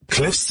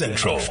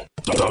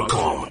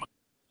CliffCentral.com.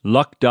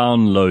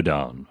 Lockdown,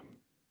 Lowdown.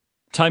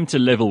 Time to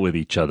level with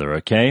each other,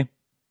 okay?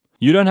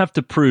 You don't have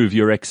to prove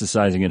you're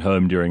exercising at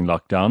home during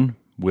lockdown.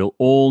 We'll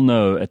all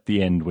know at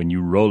the end when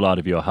you roll out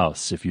of your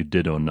house if you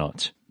did or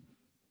not.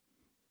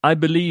 I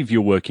believe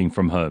you're working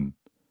from home.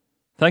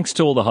 Thanks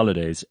to all the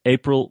holidays,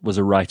 April was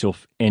a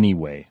write-off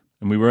anyway,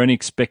 and we were only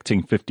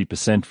expecting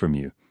 50% from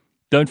you.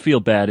 Don't feel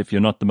bad if you're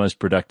not the most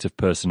productive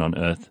person on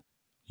earth.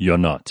 You're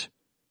not.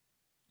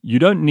 You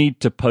don't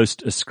need to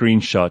post a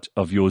screenshot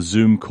of your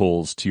Zoom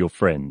calls to your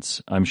friends.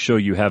 I'm sure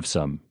you have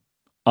some.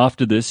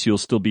 After this, you'll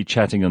still be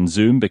chatting on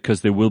Zoom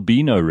because there will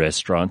be no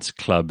restaurants,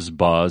 clubs,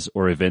 bars,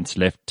 or events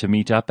left to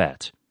meet up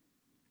at.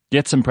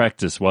 Get some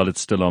practice while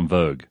it's still on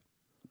vogue.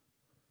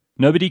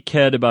 Nobody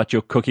cared about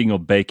your cooking or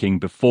baking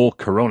before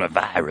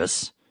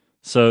coronavirus,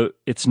 so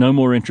it's no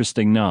more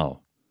interesting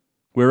now.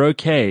 We're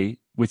okay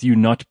with you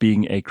not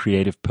being a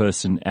creative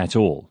person at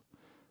all.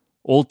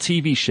 All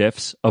TV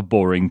chefs are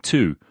boring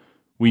too.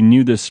 We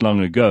knew this long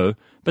ago,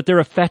 but there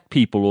are fat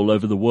people all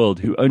over the world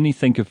who only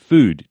think of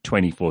food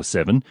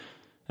 24/7,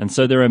 and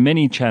so there are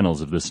many channels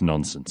of this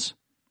nonsense.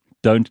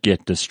 Don't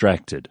get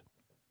distracted.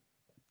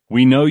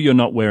 We know you're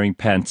not wearing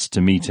pants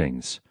to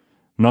meetings.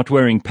 Not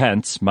wearing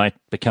pants might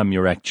become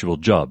your actual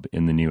job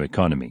in the new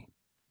economy.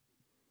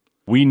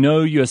 We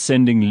know you're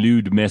sending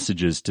lewd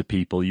messages to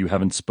people you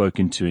haven't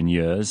spoken to in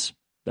years.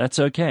 That's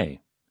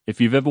okay.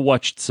 If you've ever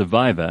watched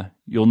Survivor,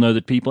 you'll know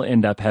that people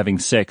end up having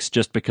sex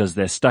just because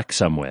they're stuck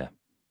somewhere.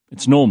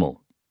 It's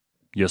normal.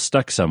 You're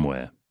stuck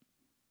somewhere.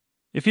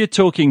 If you're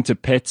talking to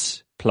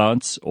pets,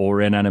 plants,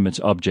 or inanimate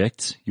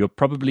objects, you're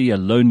probably a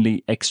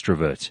lonely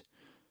extrovert.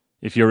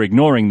 If you're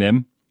ignoring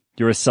them,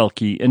 you're a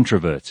sulky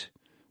introvert.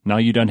 Now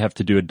you don't have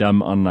to do a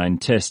dumb online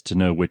test to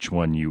know which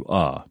one you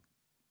are.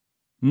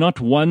 Not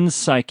one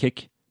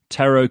psychic,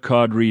 tarot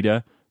card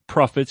reader,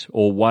 prophet,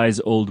 or wise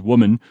old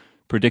woman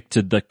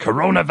predicted the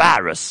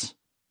coronavirus,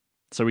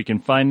 so we can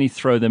finally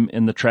throw them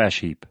in the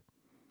trash heap.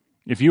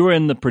 If you were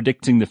in the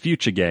predicting the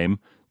future game,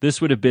 this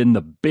would have been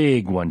the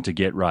big one to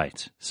get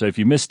right. So if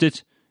you missed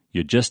it,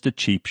 you're just a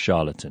cheap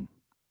charlatan.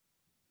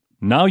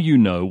 Now you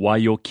know why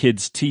your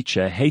kid's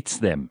teacher hates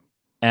them,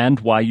 and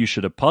why you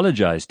should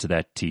apologize to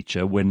that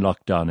teacher when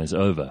lockdown is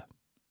over.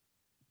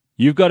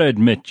 You've got to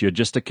admit you're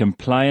just a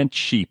compliant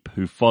sheep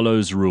who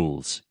follows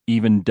rules,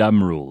 even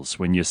dumb rules,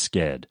 when you're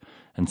scared,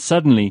 and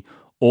suddenly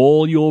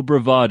all your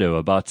bravado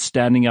about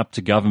standing up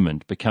to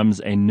government becomes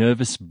a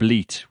nervous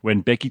bleat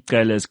when Becky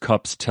Trele's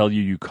cops tell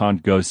you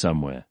can't go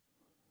somewhere.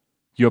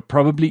 You're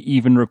probably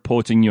even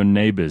reporting your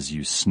neighbors,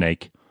 you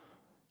snake.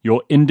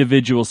 Your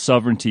individual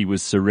sovereignty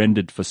was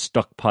surrendered for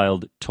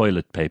stockpiled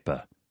toilet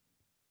paper.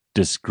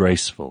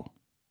 Disgraceful.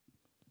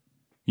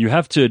 You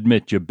have to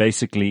admit you're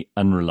basically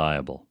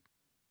unreliable.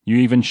 You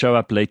even show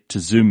up late to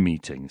Zoom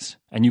meetings,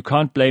 and you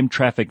can't blame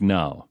traffic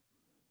now.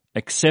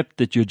 Accept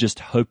that you're just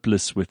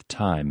hopeless with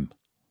time.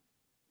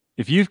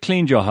 If you've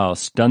cleaned your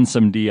house, done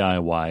some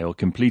DIY, or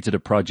completed a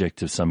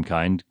project of some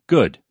kind,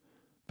 good.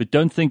 But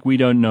don't think we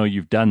don't know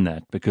you've done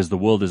that because the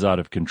world is out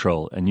of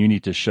control and you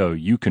need to show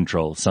you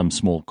control some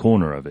small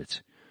corner of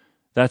it.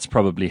 That's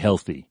probably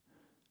healthy.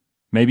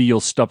 Maybe you'll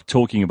stop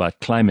talking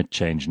about climate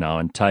change now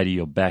and tidy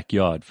your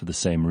backyard for the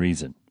same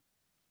reason.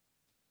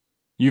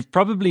 You've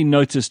probably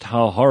noticed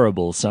how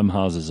horrible some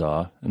houses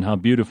are and how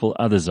beautiful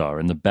others are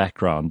in the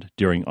background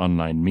during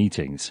online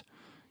meetings.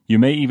 You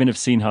may even have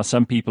seen how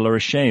some people are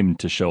ashamed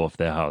to show off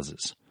their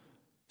houses.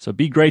 So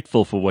be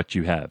grateful for what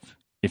you have,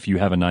 if you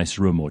have a nice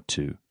room or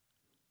two.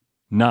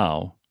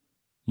 Now,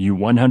 you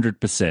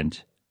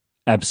 100%,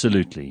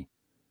 absolutely,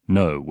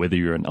 know whether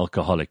you're an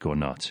alcoholic or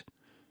not.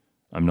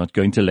 I'm not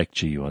going to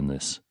lecture you on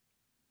this.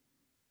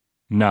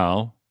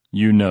 Now,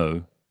 you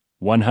know,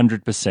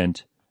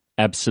 100%,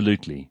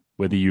 absolutely,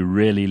 whether you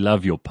really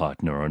love your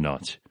partner or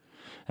not.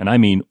 And I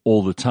mean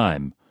all the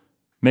time.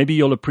 Maybe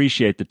you'll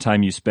appreciate the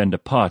time you spend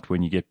apart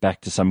when you get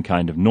back to some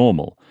kind of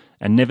normal,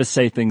 and never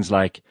say things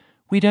like,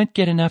 "We don't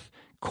get enough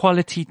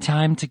quality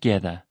time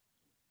together."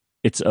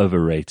 It's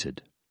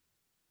overrated.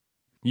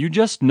 You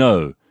just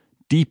know,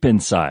 deep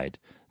inside,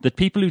 that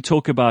people who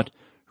talk about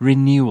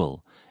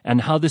renewal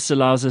and how this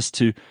allows us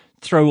to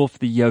throw off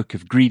the yoke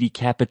of greedy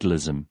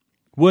capitalism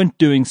weren't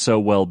doing so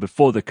well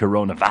before the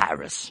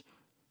coronavirus,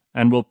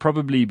 and will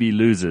probably be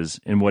losers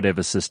in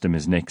whatever system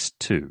is next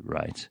too,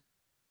 right?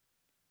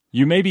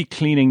 You may be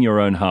cleaning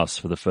your own house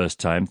for the first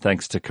time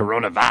thanks to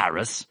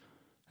coronavirus,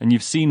 and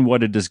you've seen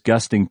what a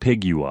disgusting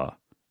pig you are.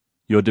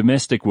 Your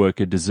domestic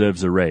worker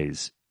deserves a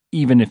raise,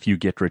 even if you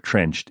get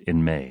retrenched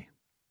in May.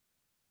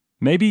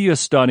 Maybe you're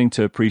starting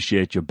to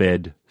appreciate your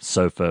bed,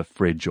 sofa,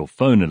 fridge, or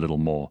phone a little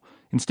more,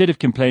 instead of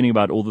complaining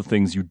about all the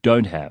things you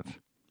don't have.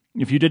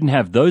 If you didn't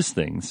have those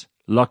things,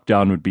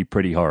 lockdown would be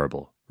pretty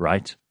horrible,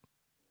 right?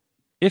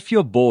 If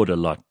you're bored a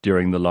lot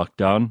during the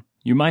lockdown,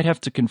 you might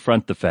have to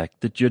confront the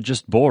fact that you're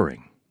just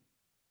boring.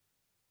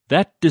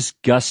 That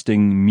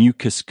disgusting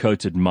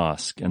mucus-coated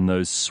mask and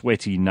those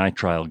sweaty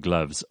nitrile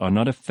gloves are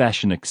not a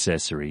fashion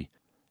accessory,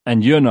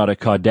 and you're not a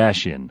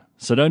Kardashian,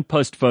 so don't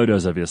post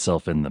photos of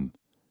yourself in them.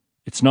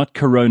 It's not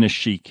corona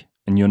chic,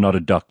 and you're not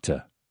a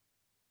doctor.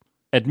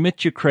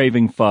 Admit you're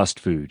craving fast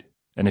food,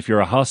 and if you're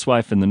a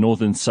housewife in the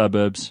northern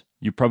suburbs,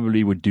 you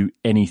probably would do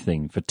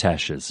anything for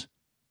Tashes.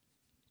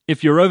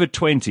 If you're over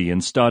 20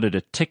 and started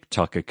a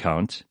TikTok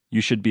account, you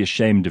should be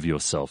ashamed of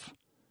yourself.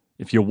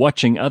 If you're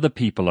watching other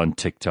people on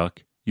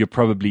TikTok, you're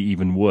probably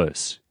even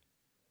worse.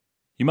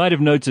 You might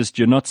have noticed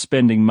you're not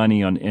spending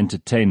money on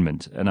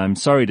entertainment, and I'm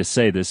sorry to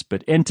say this,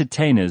 but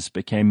entertainers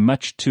became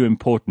much too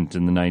important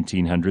in the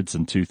 1900s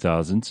and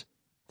 2000s.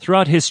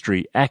 Throughout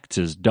history,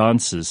 actors,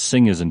 dancers,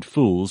 singers, and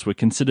fools were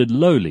considered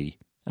lowly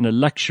and a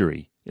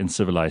luxury in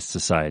civilized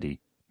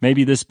society.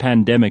 Maybe this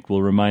pandemic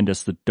will remind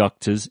us that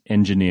doctors,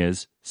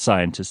 engineers,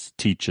 scientists,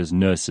 teachers,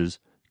 nurses,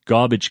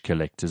 garbage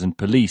collectors, and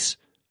police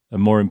are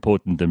more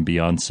important than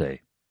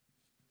Beyoncé.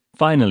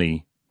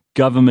 Finally,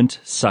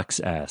 government sucks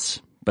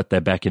ass, but they're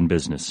back in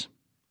business.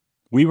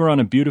 We were on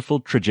a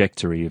beautiful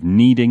trajectory of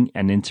needing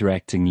and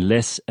interacting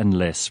less and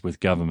less with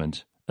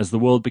government as the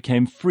world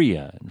became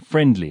freer and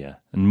friendlier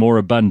and more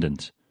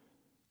abundant.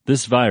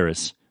 This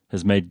virus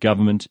has made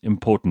government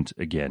important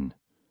again.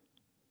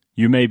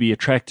 You may be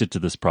attracted to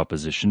this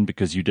proposition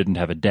because you didn't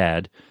have a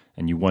dad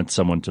and you want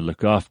someone to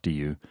look after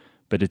you,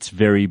 but it's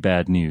very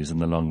bad news in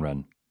the long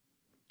run.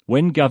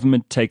 When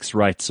government takes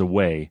rights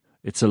away,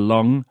 it's a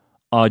long,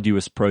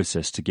 arduous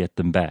process to get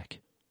them back.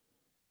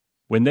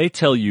 When they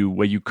tell you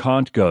where you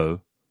can't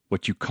go,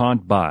 what you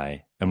can't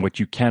buy, and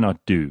what you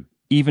cannot do,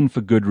 even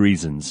for good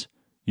reasons,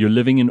 you're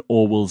living in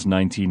Orwell's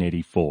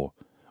 1984,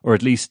 or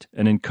at least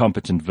an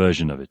incompetent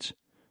version of it.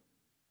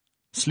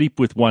 Sleep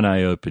with one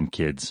eye open,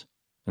 kids,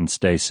 and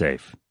stay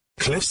safe.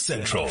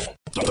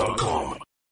 CliffCentral.com